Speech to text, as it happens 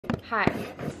Hi.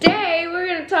 Today we're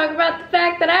gonna talk about the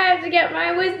fact that I have to get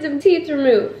my wisdom teeth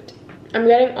removed. I'm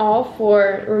getting all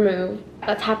 4 removed.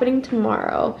 That's happening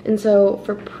tomorrow. And so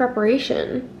for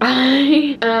preparation,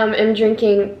 I am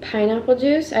drinking pineapple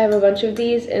juice. I have a bunch of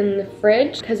these in the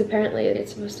fridge because apparently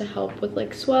it's supposed to help with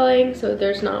like swelling, so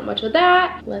there's not much of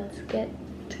that. Let's get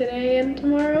today and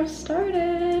tomorrow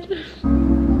started.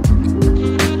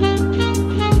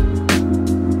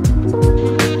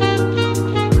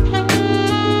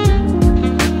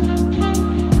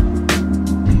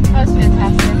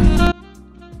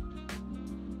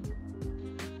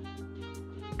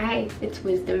 Hi, it's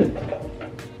Wisdom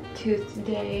Tooth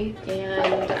Day,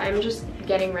 and I'm just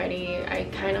getting ready. I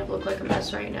kind of look like a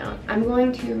mess right now. I'm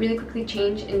going to really quickly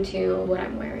change into what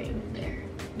I'm wearing there.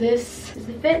 This is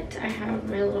the fit. I have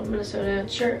my little Minnesota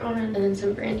shirt on, and then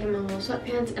some Brandy Mellow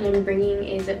sweatpants, and I'm bringing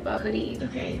a zip up hoodie.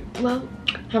 Okay, well,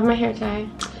 I have my hair tie.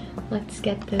 Let's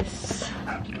get this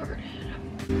started.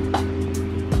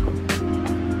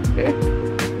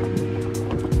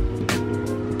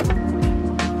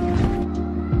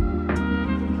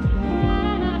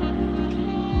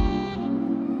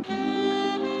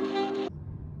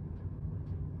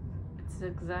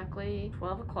 Exactly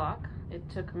 12 o'clock. It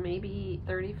took maybe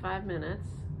 35 minutes.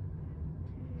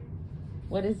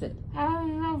 What is it? I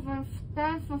don't know if I'm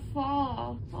scared to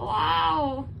fall.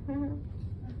 Wow.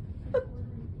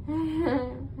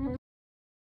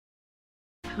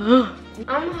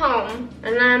 I'm home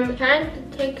and I'm trying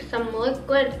to take some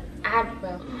liquid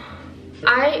Advil.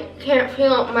 I can't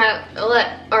feel my lip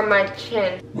or my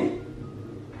chin.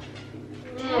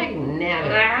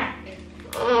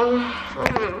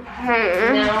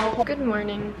 No. Good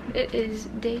morning. It is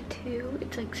day 2.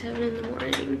 It's like 7 in the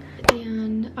morning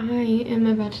and I am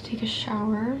about to take a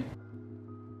shower.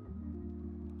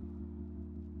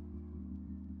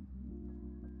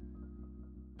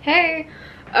 Hey!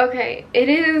 Okay, it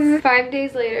is 5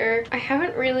 days later. I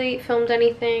haven't really filmed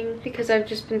anything because I've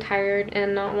just been tired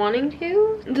and not wanting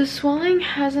to. The swelling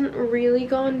hasn't really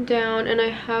gone down and I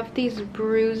have these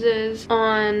bruises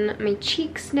on my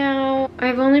cheeks now.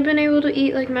 I've only been able to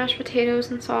eat like mashed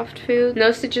potatoes and soft food.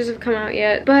 No stitches have come out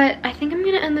yet, but I think I'm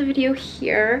gonna end the video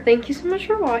here. Thank you so much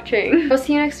for watching. I'll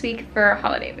see you next week for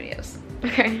holiday videos.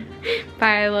 Okay,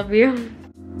 bye, I love you.